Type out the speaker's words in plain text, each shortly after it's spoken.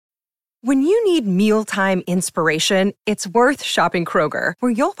When you need mealtime inspiration, it's worth shopping Kroger,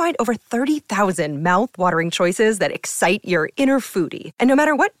 where you'll find over 30,000 mouth-watering choices that excite your inner foodie. And no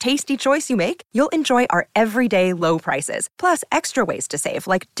matter what tasty choice you make, you'll enjoy our everyday low prices, plus extra ways to save,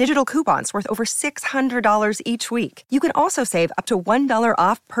 like digital coupons worth over $600 each week. You can also save up to $1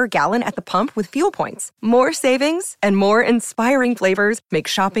 off per gallon at the pump with fuel points. More savings and more inspiring flavors make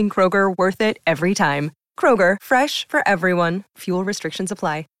shopping Kroger worth it every time. Kroger, fresh for everyone. Fuel restrictions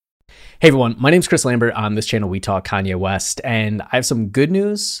apply. Hey everyone, my name's Chris Lambert. On this channel, we talk Kanye West, and I have some good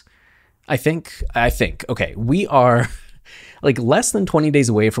news. I think. Okay, we are like less than 20 days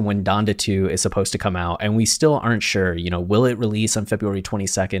away from when Donda 2 is supposed to come out, and we still aren't sure, will it release on February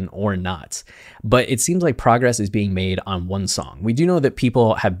 22nd or not? But it seems like progress is being made on one song. We do know that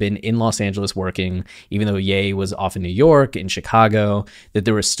people have been in Los Angeles working, even though Ye was off in New York, in Chicago, that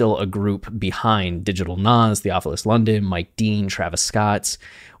there was still a group behind Digital Nas, Theophilus London, Mike Dean, Travis Scott,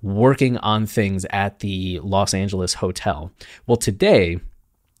 working on things at the Los Angeles hotel. Well, today,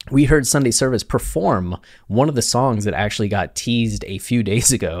 we heard Sunday Service perform one of the songs that actually got teased a few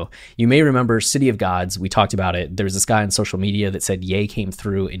days ago. You may remember City of Gods. We talked about it. There was this guy on social media that said Ye came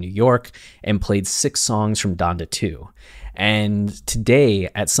through in New York and played 6 songs from Donda 2. And today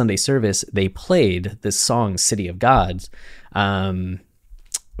at Sunday Service, they played this song, City of Gods.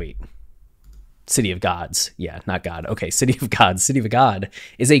 City of Gods. Yeah, not God. Okay, City of Gods. City of God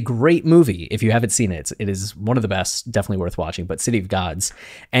is a great movie. If you haven't seen it, it is one of the best, definitely worth watching, but City of Gods.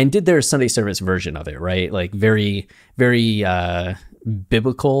 And did their Sunday Service version of it, right? Like very, very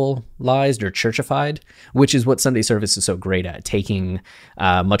biblicalized or churchified, which is what Sunday Service is so great at, taking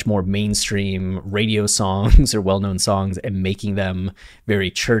much more mainstream radio songs or well-known songs and making them very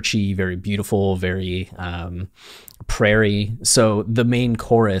churchy, very beautiful, very prairie. So the main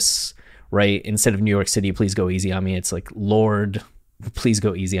chorus, right, instead of New York City, please go easy on me, it's like, Lord, please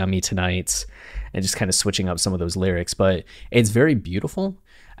go easy on me tonight, and just kind of switching up some of those lyrics. But it's very beautiful,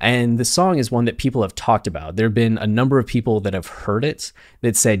 and the song is one that people have talked about. There have been a number of people that have heard it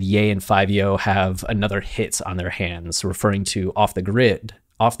that said Ye and Fivio have another hit on their hands, referring to Off the Grid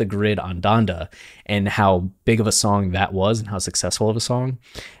on Donda, and how big of a song that was and how successful of a song.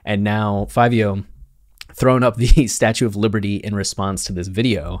 And now Fivio thrown up the Statue of Liberty in response to this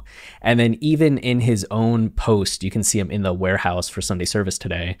video. And then even in his own post, you can see him in the warehouse for Sunday Service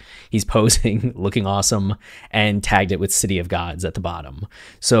today. He's posing, looking awesome, and tagged it with City of Gods at the bottom.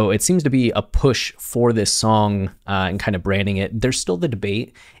 So it seems to be a push for this song and kind of branding it. There's still the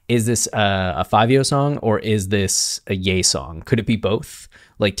debate. Is this a Fivio song or is this a Ye song? Could it be both?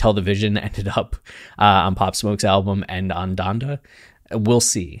 Like Tell the Vision ended up on Pop Smoke's album and on Donda? We'll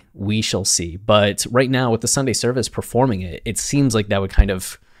see. We shall see. But right now, with the Sunday Service performing it, it seems like that would kind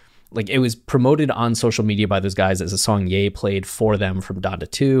of, like, it was promoted on social media by those guys as a song Ye played for them from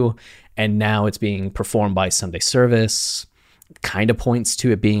Donda 2, and now it's being performed by Sunday Service. Kind of points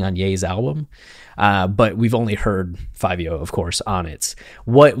to it being on Ye's album, but we've only heard Fivio, of course, on it.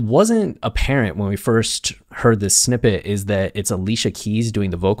 What wasn't apparent when we first heard this snippet is that it's Alicia Keys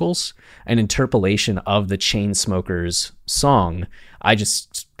doing the vocals, an interpolation of the Chainsmokers song. I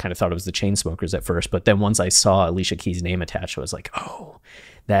just kind of thought it was the Chainsmokers at first, but then once I saw Alicia Keys' name attached, I was like, oh,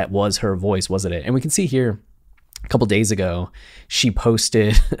 that was her voice, wasn't it? And we can see here a couple days ago, she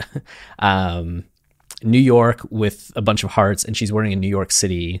posted New York with a bunch of hearts, and she's wearing a New York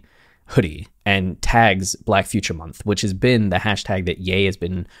City hoodie and tags Black Future Month, which has been the hashtag that Ye has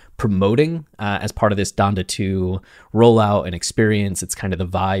been promoting as part of this Donda 2 rollout and experience. It's kind of the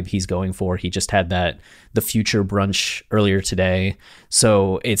vibe he's going for. He just had the Future brunch earlier today.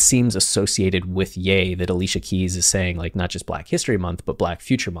 So it seems associated with Ye that Alicia Keys is saying, like, not just Black History Month, but Black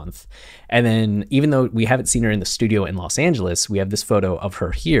Future Month. And then even though we haven't seen her in the studio in Los Angeles, we have this photo of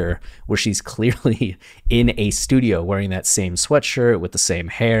her here where she's clearly in a studio wearing that same sweatshirt with the same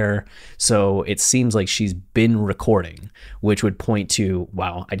hair. So it seems like she's been recording, which would point to,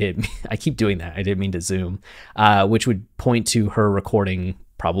 wow, I keep doing that. I didn't mean to zoom, which would point to her recording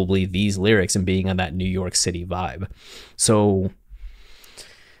probably these lyrics and being on that New York City vibe. So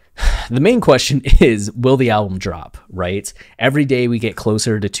the main question is, will the album drop, right? Every day we get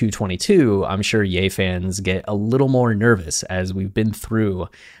closer to 2/22, I'm sure Ye fans get a little more nervous as we've been through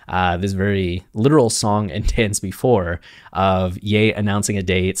this very literal song and dance before of Ye announcing a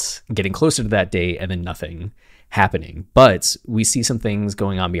date, getting closer to that date, and then nothing happening. But we see some things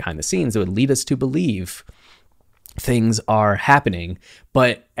going on behind the scenes that would lead us to believe things are happening,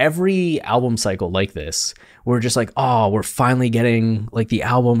 But every album cycle like this, we're just like, oh, we're finally getting like the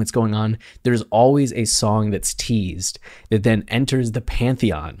album, it's going on. There's always a song that's teased that then enters the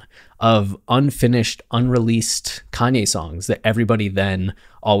pantheon of unfinished, unreleased Kanye songs that everybody then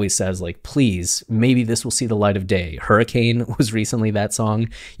always says, like, please, maybe this will see the light of day. Hurricane was recently that song.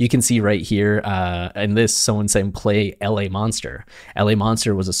 You can see right here in this, someone saying play LA Monster. LA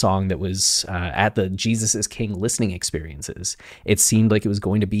Monster was a song that was at the Jesus is King listening experiences. It seemed like it was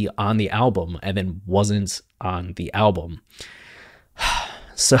going to be on the album and then wasn't on the album.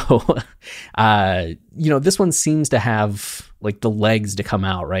 So, this one seems to have like the legs to come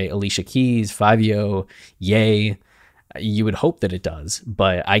out, right? Alicia Keys, Fivio, Ye. You would hope that it does,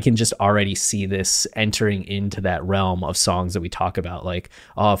 but I can just already see this entering into that realm of songs that we talk about, like,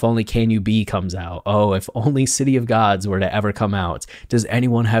 oh, if only Can You Be comes out. Oh, if only City of Gods were to ever come out. Does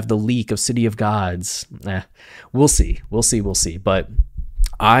anyone have the leak of City of Gods? We'll see. But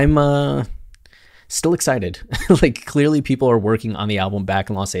I'm still excited. Like, clearly people are working on the album back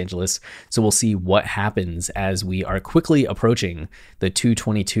in Los Angeles, so we'll see what happens as we are quickly approaching the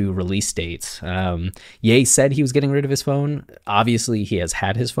 2/22 release date. Ye said he was getting rid of his phone. Obviously he has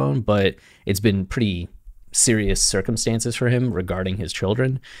had his phone, but it's been pretty serious circumstances for him regarding his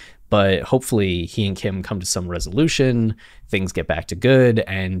children. But hopefully he and Kim come to some resolution, things get back to good,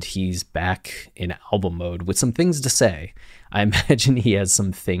 and he's back in album mode with some things to say. I imagine he has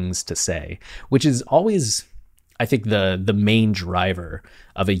some things to say, which is always, I think, the main driver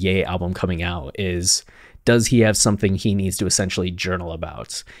of a Ye album coming out is, does he have something he needs to essentially journal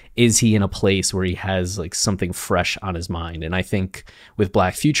about? Is he in a place where he has like something fresh on his mind? And I think with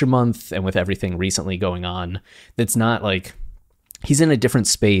Black Future Month and with everything recently going on, that's not like, he's in a different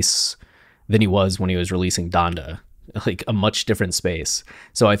space than he was when he was releasing Donda, like a much different space.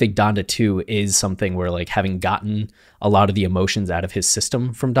 So I think Donda 2 is something where, like, having gotten a lot of the emotions out of his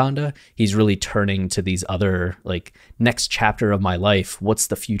system from Donda, he's really turning to these other, like, next chapter of my life. What's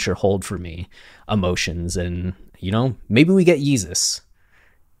the future hold for me? Emotions. And, maybe we get Yeezus,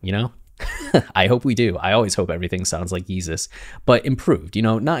 I hope we do. I always hope everything sounds like Yeezus, but improved,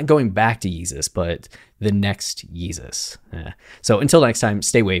 not going back to Yeezus, but the next Yeezus. So until next time,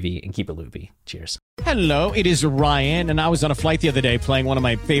 stay wavy and keep it loopy. Cheers. Hello, it is Ryan, and I was on a flight the other day playing one of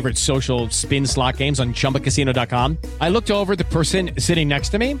my favorite social spin slot games on ChumbaCasino.com. I looked over at the person sitting next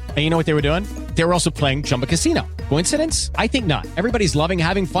to me, and you know what they were doing? They were also playing Chumba Casino. Coincidence? I think not. Everybody's loving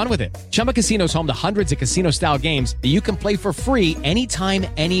having fun with it. Chumba Casino is home to hundreds of casino-style games that you can play for free anytime,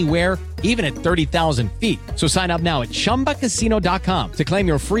 anywhere, even at 30,000 feet. So sign up now at ChumbaCasino.com to claim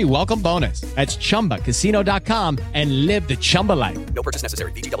your free welcome bonus. That's ChumbaCasino.com and live the Chumba life. No purchase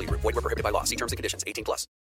necessary. VGW. Void where prohibited by law. See terms and conditions. 18+.